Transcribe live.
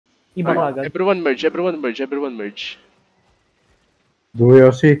Iba ka Alright, agad. everyone merge, everyone merge, everyone merge. Do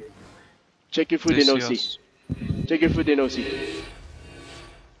you see? Check your food They in see OC. us. Check your food in OC.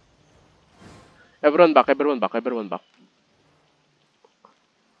 Everyone back, everyone back, everyone back.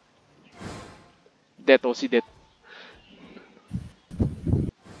 Death, OC death.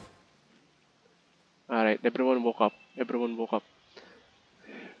 Alright, everyone woke up. Everyone woke up.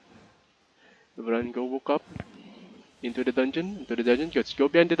 Everyone go woke up. Into the dungeon, into the dungeon. Go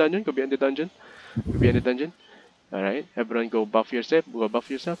behind the dungeon, go behind the dungeon. Go behind the dungeon. Alright, everyone go buff yourself, go buff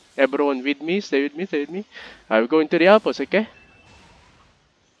yourself. Everyone with me, stay with me, stay with me. I will go into the outpost, okay?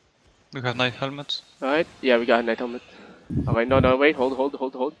 We have night helmets. Alright, yeah, we got a night helmet. Okay, no, wait, hold. Hold.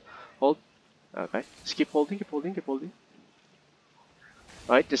 Okay, just keep holding, keep holding, keep holding.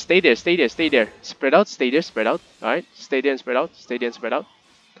 Alright, just stay there, stay there, stay there. Spread out, stay there, spread out. Alright, stay there and spread out, stay there and spread out.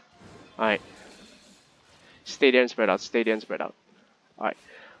 Alright. Stay there and spread out, stay there and spread out. Alright.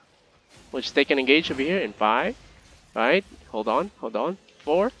 We'll just take an engage over here in 5. Alright, hold on.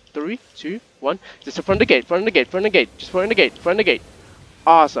 4, 3, 2, 1. Just in front of the gate, front of the gate, front of the gate. Just front of the gate, front of the gate.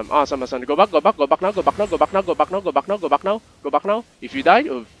 Awesome. Go back now. If you die,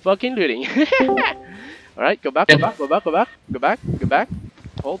 you're fucking looting. Alright, go back.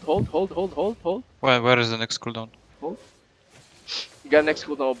 Hold. Where is the next cooldown? You got next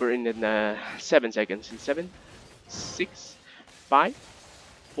cooldown over in 7 seconds. In 7, 6, 5,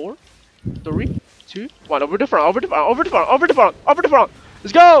 4, 3, 2, 1. Over the front.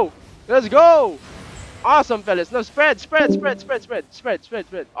 Let's go. Awesome, fellas. No, spread.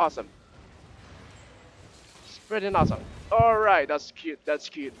 Awesome. Spread and awesome. Alright, that's cute.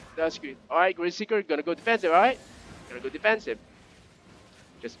 Alright, Great Seeker, gonna go defensive, alright? Gonna go defensive.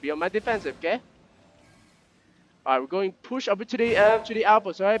 Just be on my defensive, okay? Alright, we're going push over to the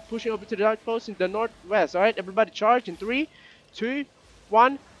outpost, alright? Pushing over to the outpost in the northwest, alright? Everybody charge in 3, 2,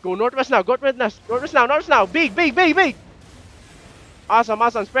 1. Go northwest now, northwest now. Big. Awesome.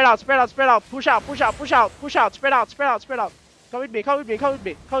 Spread out. Push out. Spread out. Come with me,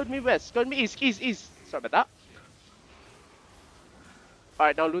 west. Come with me, east. Sorry about that.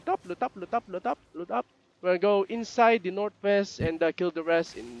 Alright, now loot up. We're gonna go inside the northwest and kill the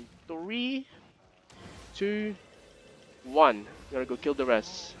rest in 3, 2, 1. We're gonna go kill the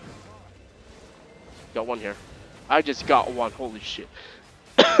rest. Got one here. I just got one. Holy shit.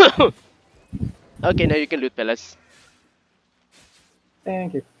 Okay, now you can loot, fellas.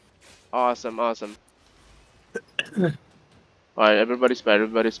 Thank you. Awesome. Alright, everybody spread,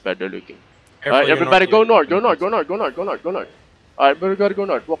 they're looking. Alright, everybody go north. Alright, everybody gotta go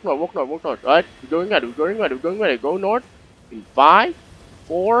north. Walk north. Alright, we're going ready. Go north in 5,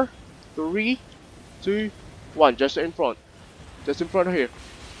 4, 3, 2, 1. Just in front of here.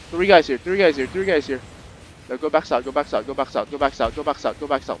 3 guys here. Now go back south now. Go back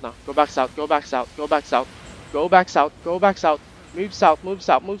south. Move south.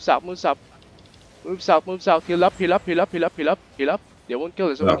 Heal up. They won't kill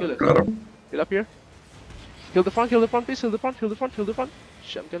us. Heal up here. Heal the front, please. Heal the front.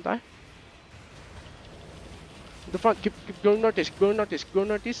 Shit, I'm gonna die. The front, keep going northeast.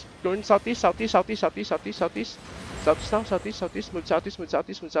 Going southeast. Southeast now.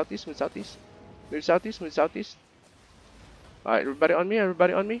 Move southeast. Alright, everybody on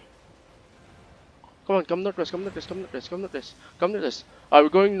me. Come on, come northwest. Alright, we're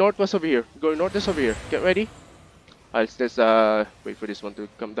going northwest over here. Get ready. Alright, let's wait for this one to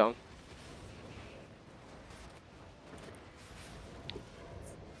come down.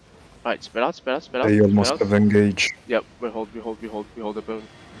 Alright, spread out. They almost have engaged. Yep, we hold the moment. We hold at the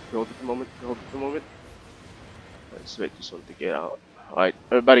moment. Let's wait this one to get out. Alright,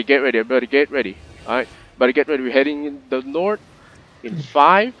 everybody get ready. Alright, everybody get ready. We're heading in the north in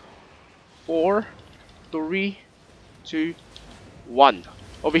 5, 4, 3, 2, 1.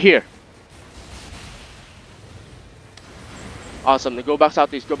 Over here. Awesome. Then go back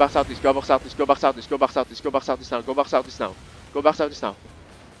southeast now. Go back southeast now.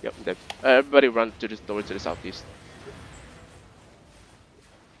 Yep, I'm dead. Everybody run towards the southeast.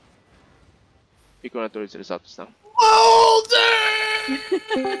 You can run towards the southeast now.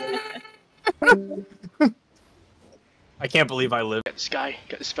 I can't believe I live. Get this guy.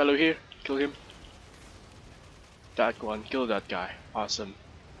 Get this fellow here. Kill him. That one. Kill that guy. Awesome.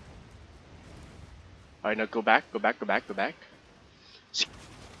 Alright, now go back. Yep,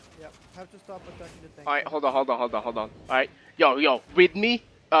 have to stop attacking the tank. Alright, hold on. Alright. Yo, with me.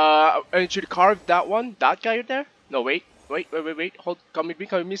 And should carve that one. That guy there? No, wait. Hold, come with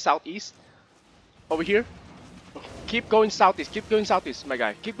me, southeast. Over here. Keep going southeast, my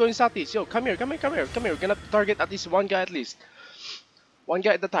guy. Keep going southeast. Yo, come here. We're gonna target at least one guy at least. One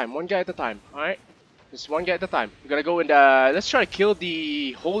guy at a time. One guy at a time. All right. Just one guy at a time. We're gonna go in the. Let's try to kill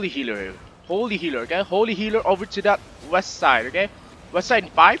the holy healer here. Holy healer. Okay. Holy healer over to that west side. Okay. West side in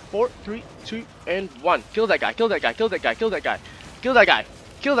 5, 4, 3, 2, and 1. Kill that guy. Kill that guy. Kill that guy. Kill that guy. Kill that guy.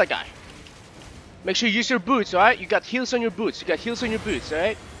 Kill that guy. Make sure you use your boots. All right. You got heals on your boots. You got heals on your boots. All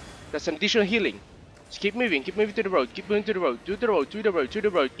right. That's an additional healing. Just keep moving to the road, keep moving to the road, to the road, to the road, to the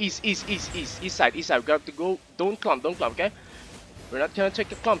road, east, east side, we got to go, don't clump, okay? We're not gonna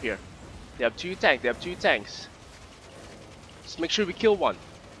take a clump here. They have two tanks, Just make sure we kill one.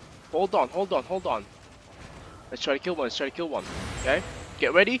 Hold on. Let's try to kill one, okay?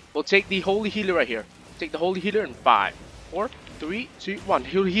 Get ready, we'll take the holy healer right here. Take the holy healer in 5, 4, 3, 2, 1,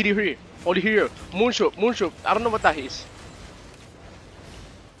 holy healer here, moonshot, I don't know what that is.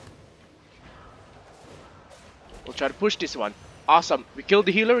 We'll try to push this one. Awesome. We killed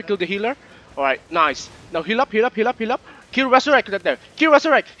the healer, Alright, nice. Now heal up. Kill Resurrect right there. Kill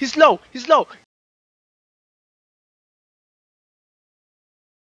Resurrect. He's low.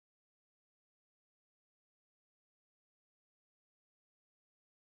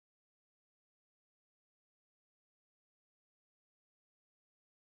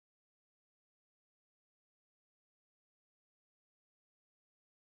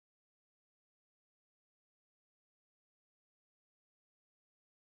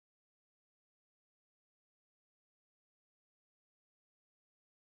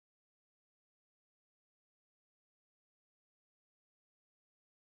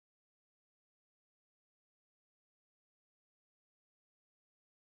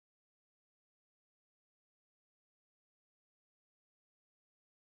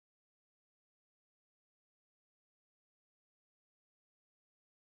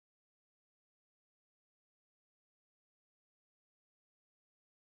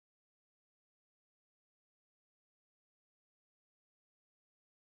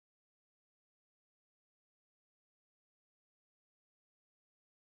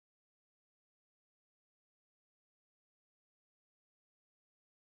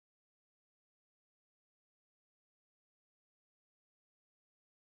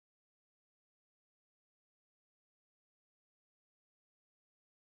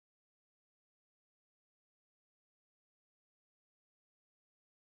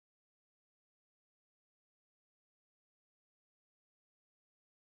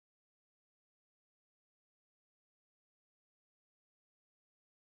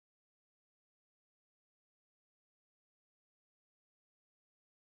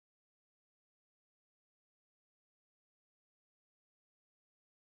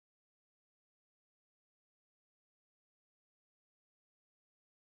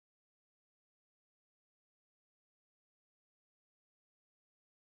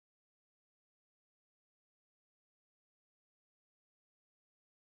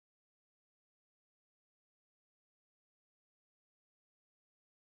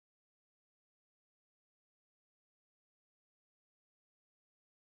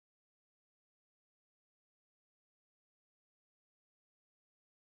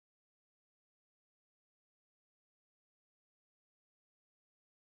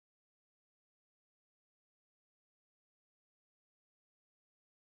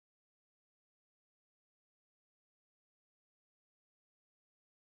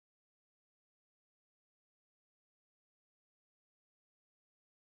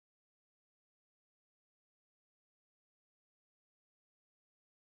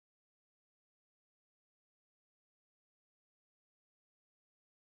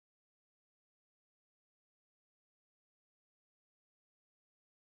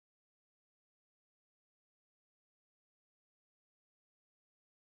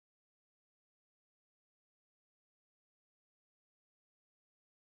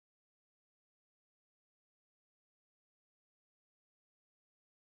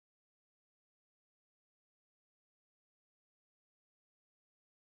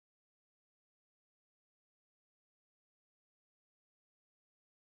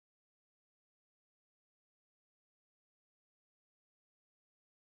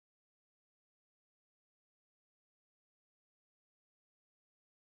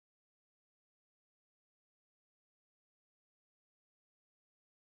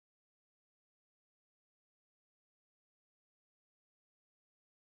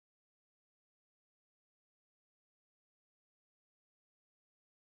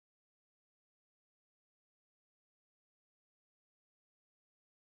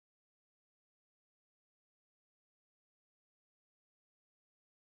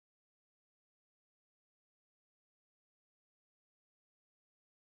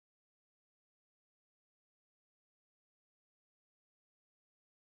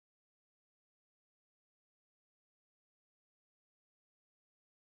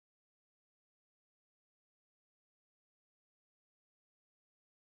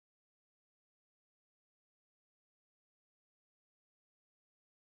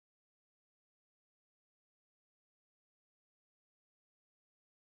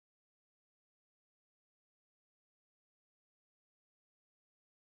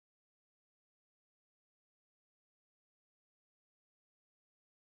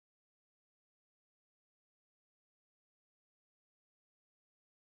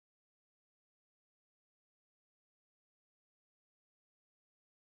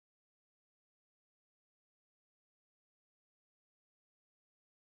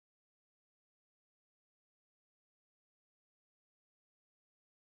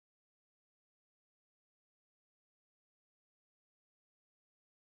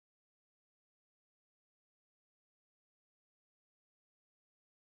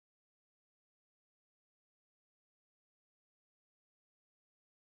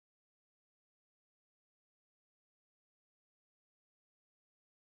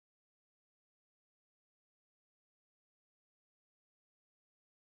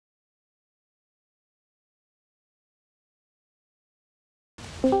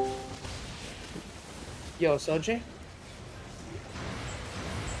 Yo, Soji.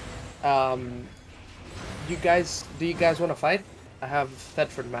 Do you guys want to fight? I have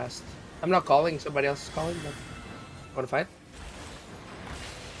Thetford masked. I'm not calling. Somebody else is calling. But want to fight?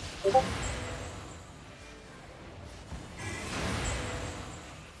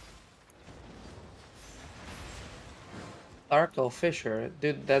 Larko Fisher,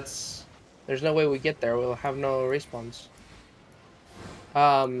 dude. There's no way we get there. We'll have no respawns.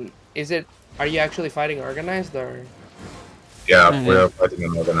 Is it? Are you actually fighting organized or? Yeah, we are fighting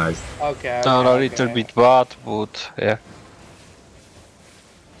unorganized. Okay. No, a okay. little bit bad, but yeah.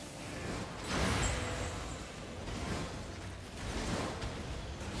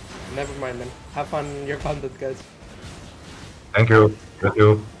 Never mind then. Have fun in your content, guys. Thank you. Thank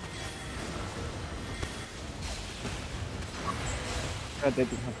you.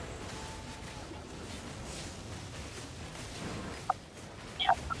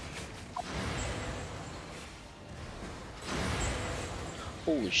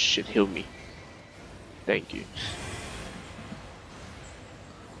 Holy shit, heal me. Thank you.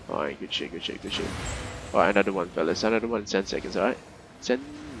 Alright, good shit, good shit, good shit. Alright, another one, fellas. Another one in 10 seconds, alright? 10,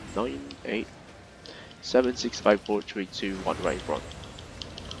 9, 8, 7, 6, 5, 4, 3, 2, 1, right in front.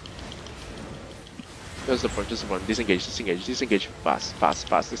 Just the front, just the front. Disengage, disengage, disengage fast, fast,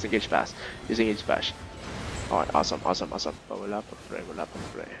 fast, disengage fast, disengage fast. Alright, awesome, awesome, awesome. Roll up and pray, roll up and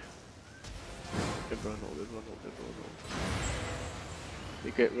pray. Everyone hold, everyone hold, everyone hold. You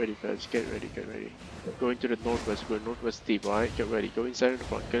get ready, fellas, get ready, get ready. Going to the northwest, go northwest deep, alright? Get ready, go inside the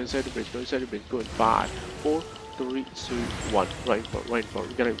front, go inside the bridge, go inside the bridge, go in 5, 4, 3, 2, 1. Right in front, right in front.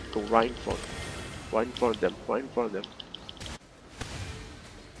 We gotta go right in front. Right in front of them, right in front of them.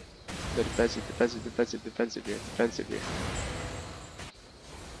 The defensive, defensive, defensive, defensive here, defensive here.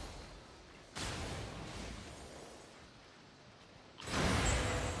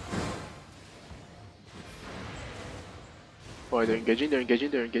 Oh, they're engaging, they're engaging,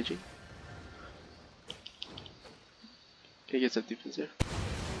 they're engaging. Can you get some defense here?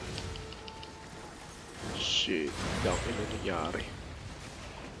 Shit, dami na nangyari.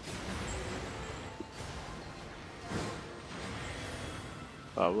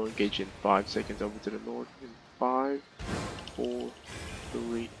 We'll engage in 5 seconds over to the north. In 5, 4,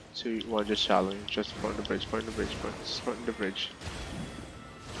 3, 2, 1. Just shallowing, just front of the bridge, front of the bridge, front of the bridge.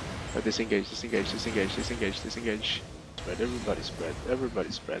 Disengage, disengage, disengage, disengage, disengage. Spread, everybody spread,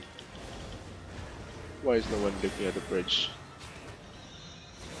 everybody spread. Why is no one looking at the bridge?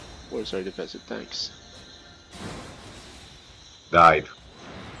 Where's our defensive tanks? Died.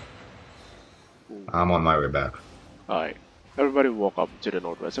 Ooh. I'm on my way back. Alright. Everybody walk up to the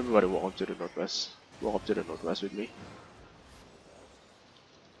northwest. Everybody walk up to the northwest. Walk up to the northwest with me.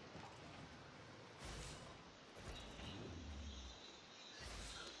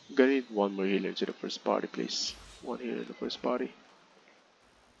 I'm gonna need one more healer to the first party, please. One healer in the first party.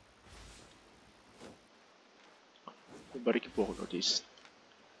 Everybody keep walking northeast.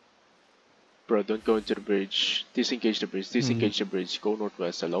 Bro, don't go into the bridge. Disengage the bridge. Disengage the bridge. Go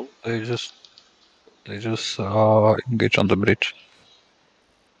northwest. Hello? They just engage on the bridge.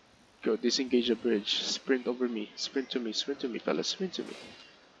 Go disengage the bridge. Sprint over me. Sprint to me, fellas. Sprint to me.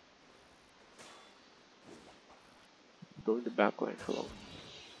 Go in the back line. Hello.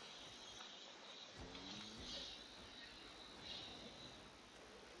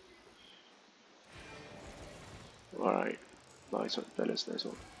 Alright. Nice one, fellas. Nice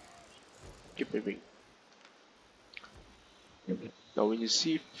one. Keep moving. Now when you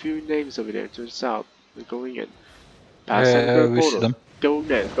see few names over there to the south, we're going in. Pass Yeah, them we see portal. them. Go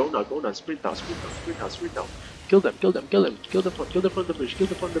now, go now, go now, sprint now, sprint now, sprint now, sprint now. Kill them, kill them, kill them, kill the front of the bridge, kill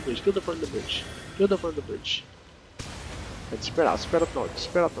the front of the bridge, kill the front of the bridge, kill the front of the bridge. And spread out, spread up north,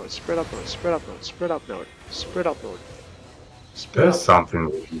 spread up north, spread up north, spread up north, spread up north, spread up north. Spread There's up. something,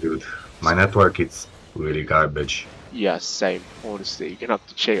 dude. My network is really garbage. Yeah, same, honestly. You're gonna have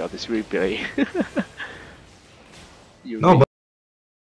to check out this replay. You No, but